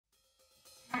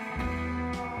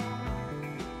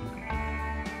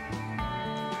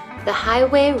The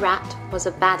highway rat was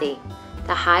a baddie.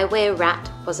 The highway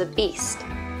rat was a beast.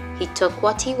 He took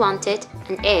what he wanted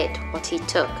and ate what he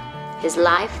took. His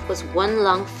life was one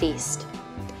long feast.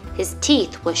 His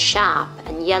teeth were sharp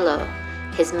and yellow,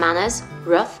 his manners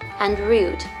rough and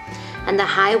rude. And the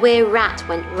highway rat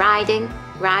went riding,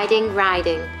 riding,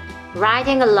 riding,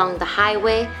 riding along the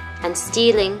highway and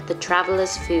stealing the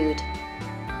traveller's food.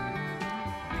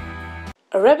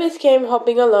 A rabbit came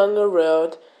hopping along a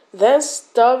road, then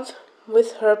stopped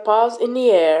with her paws in the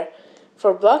air,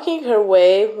 for blocking her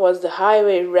way was the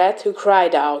highway rat, who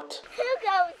cried out, "Who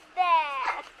goes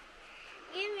there?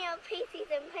 Give me your pieces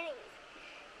and pennies.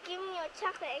 Give me your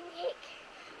chocolate and cake.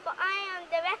 For I am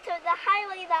the rat of the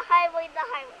highway, the highway, the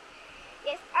highway.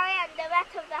 Yes, I am the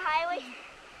rat of the highway,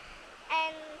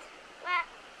 and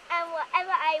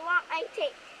whatever I want, I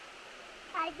take.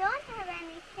 I don't have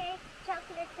any cake,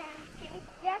 chocolate, and cake,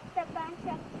 just a bunch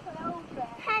of clover.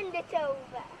 Hand it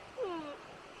over.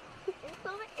 This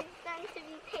clover is done to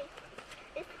be tasty.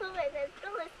 This clover is as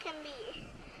dull as can be.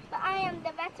 But I am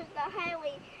the rat of the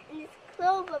highway, and this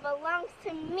clover belongs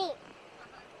to me."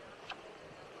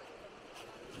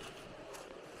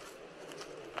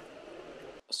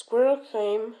 A squirrel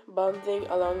came bounding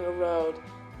along a road,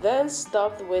 then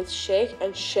stopped with shake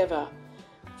and shiver,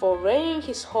 for reining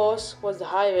his horse was the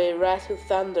highway rat, who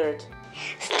thundered,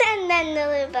 "Stand and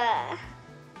deliver.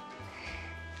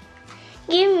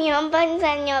 Give me your buns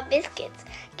and your biscuits.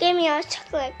 Give me your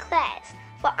chocolate eclairs.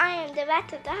 For I am the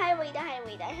rat of the highway, the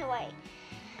highway, the highway.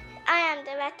 I am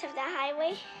the rat of the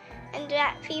highway, and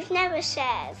rat thief never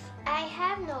shares. I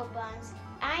have no buns,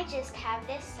 I just have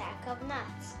this sack of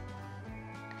nuts.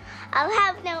 I'll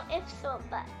have no ifs or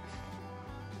buts.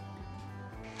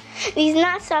 These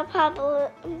nuts are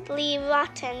probably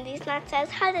rotten. These nuts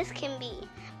as hard as can be.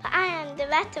 But I am the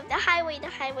rat of the highway, the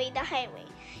highway, the highway.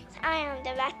 So I am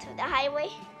the rat of the highway,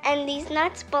 and these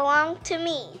nuts belong to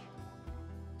me."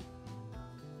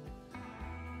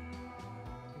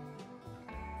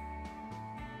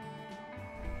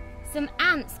 Some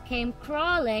ants came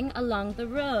crawling along the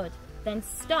road, then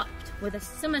stopped with a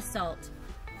somersault.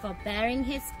 For baring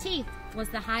his teeth was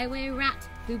the highway rat,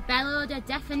 who bellowed a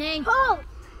deafening "Halt!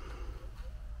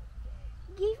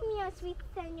 Give me your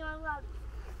sweets and your lollies.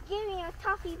 Give me your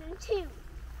toffees and chews.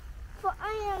 For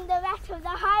I am the rat of the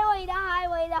highway, the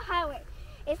highway, the highway.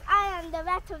 Yes, I am the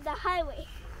rat of the highway,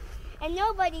 and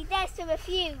nobody dares to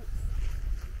refuse."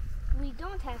 We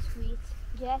don't have sweets,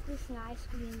 just this nice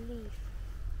green leaf.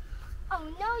 "Oh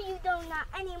no, you don't not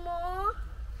anymore.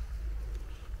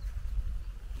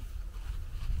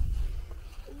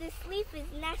 This leaf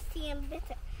is nasty and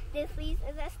bitter. This leaf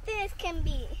is as thin as can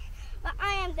be. But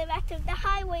I am the rat of the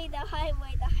highway, the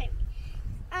highway, the highway.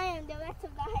 I am the rat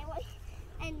of the highway,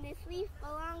 and this leaf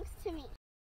belongs to me."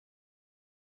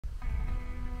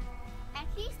 At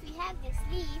least we have this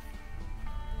leaf.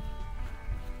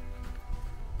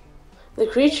 The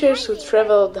creatures who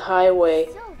traveled the highway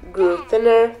grew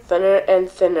thinner, thinner, and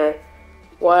thinner,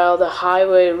 while the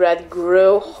highway rat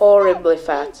grew horribly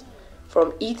fat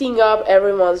from eating up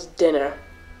everyone's dinner.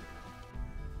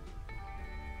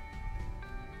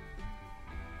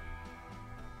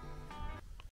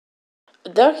 A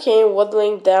duck came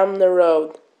waddling down the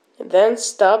road, and then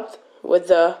stopped with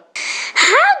the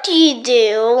 "How do you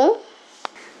do?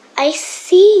 I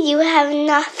see you have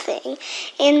nothing.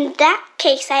 In that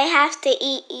case, I have to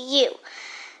eat you.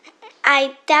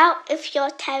 I doubt if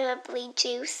you're terribly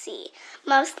juicy.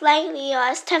 Most likely you're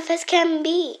as tough as can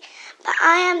be. But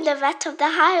I am the rat of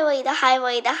the highway, the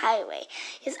highway, the highway.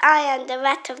 Yes, I am the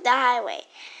rat of the highway.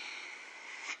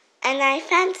 And I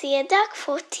fancy a duck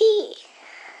for tea."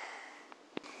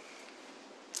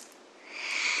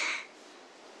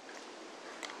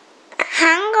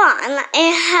 "Hang on, I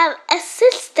have a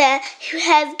sister who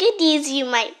has goodies you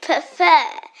might prefer.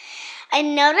 I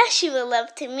know that she will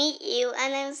love to meet you,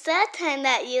 and I'm certain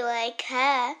that you like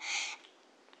her.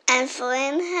 And for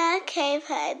in her cave,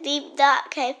 her deep dark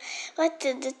cave, what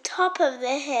to the top of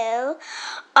the hill,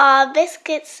 are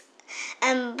biscuits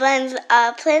and buns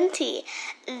are plenty.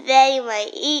 There you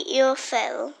might eat your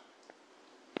fill.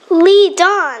 Lead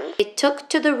on." They took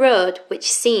to the road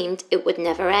which seemed it would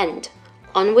never end.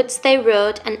 Onwards they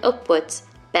rode and upwards,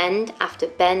 bend after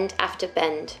bend after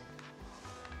bend.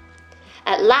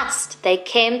 At last they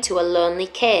came to a lonely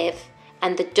cave,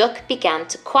 and the duck began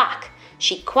to quack.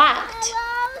 She quacked,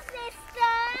 "Hello,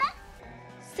 sister.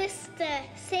 Sister,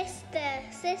 sister,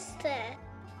 sister.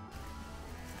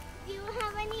 Do you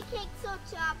have any cakes or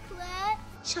chocolate?"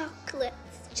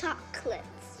 "Chocolates,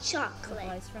 chocolates, the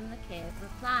chocolates. voice from the cave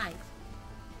replied.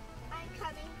 I'm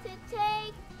coming to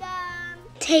take them.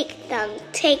 Take them,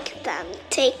 take them,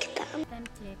 take them.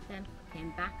 Take them,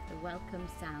 welcome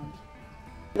sound.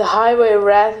 The highway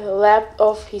rat leapt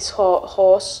off his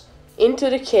horse. Into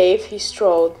the cave he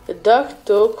strode. The duck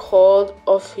took hold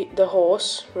of the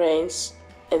horse reins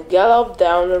and galloped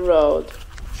down the road.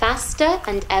 Faster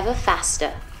and ever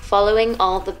faster, following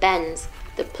all the bends,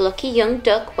 the plucky young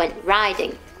duck went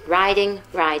riding, riding,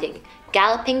 riding,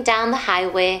 galloping down the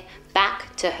highway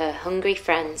back to her hungry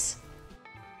friends.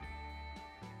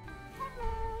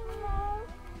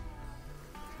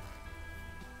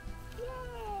 Yay,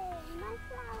 my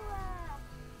flower!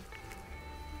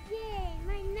 Yay,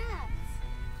 my nuts!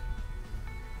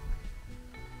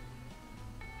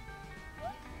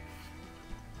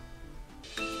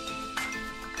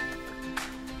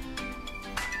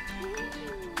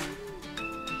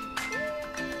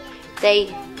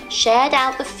 They shared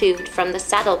out the food from the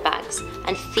saddlebags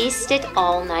and feasted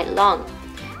all night long.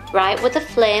 Bright were the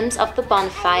flames of the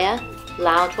bonfire,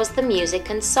 loud was the music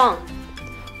and song.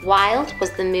 Wild was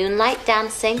the moonlight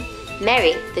dancing,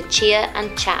 merry the cheer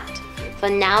and chat, for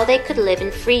now they could live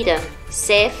in freedom,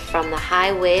 safe from the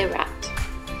highway rat.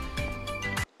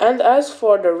 And as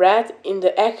for the rat in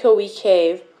the echoey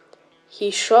cave,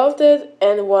 he shoved it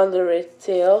and wandered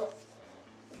till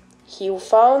he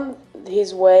found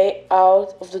his way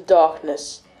out of the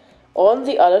darkness on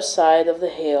the other side of the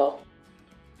hill.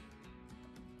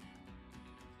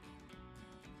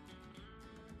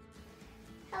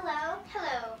 Hello,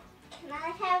 hello. Can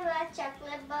I have a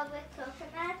chocolate bar with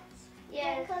coconuts?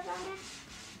 Yes.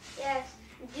 Yes.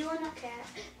 Do you want a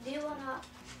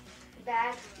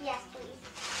bag? Yes, please.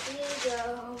 Here you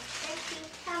go. Thank you.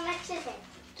 How much is it?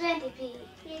 20p.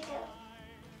 Here you go.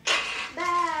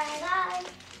 Bye. Bye.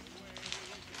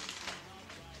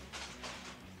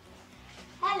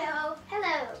 Hello,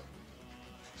 hello.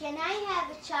 Can I have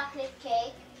a chocolate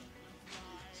cake?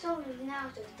 So we've now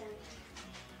out of them.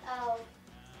 Oh,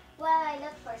 well, I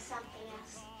look for something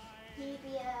else.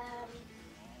 Maybe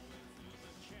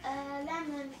a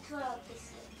lemon twirl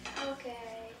biscuit.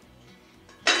 Okay.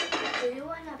 Do you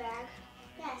want a bag?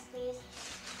 Yes, please.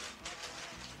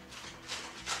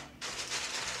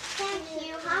 Thank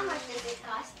you. How much does it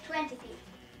cost? 20p.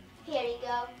 Here you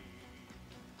go.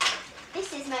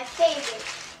 This is my favorite.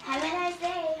 Have a nice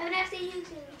day. Have a nice day, you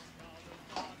too.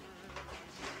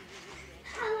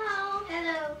 Hello.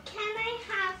 Hello. Can I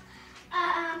have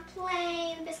a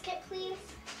plain biscuit, please?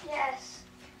 Yes.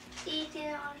 Eating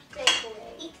or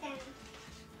takeaway? Eaten.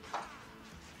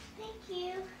 Thank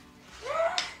you.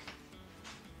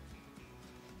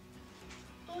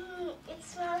 It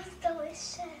smells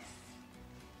delicious. Here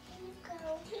you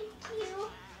go. Thank you.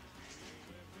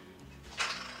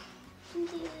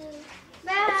 Thank you.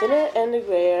 A thinner and a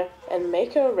grayer and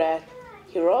maker a rat,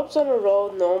 he robs on the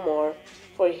road no more,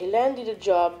 for he landed a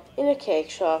job in a cake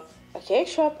shop, a cake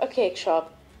shop, a cake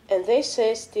shop, and they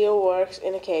say still works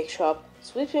in a cake shop,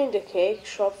 sweeping the cake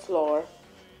shop floor.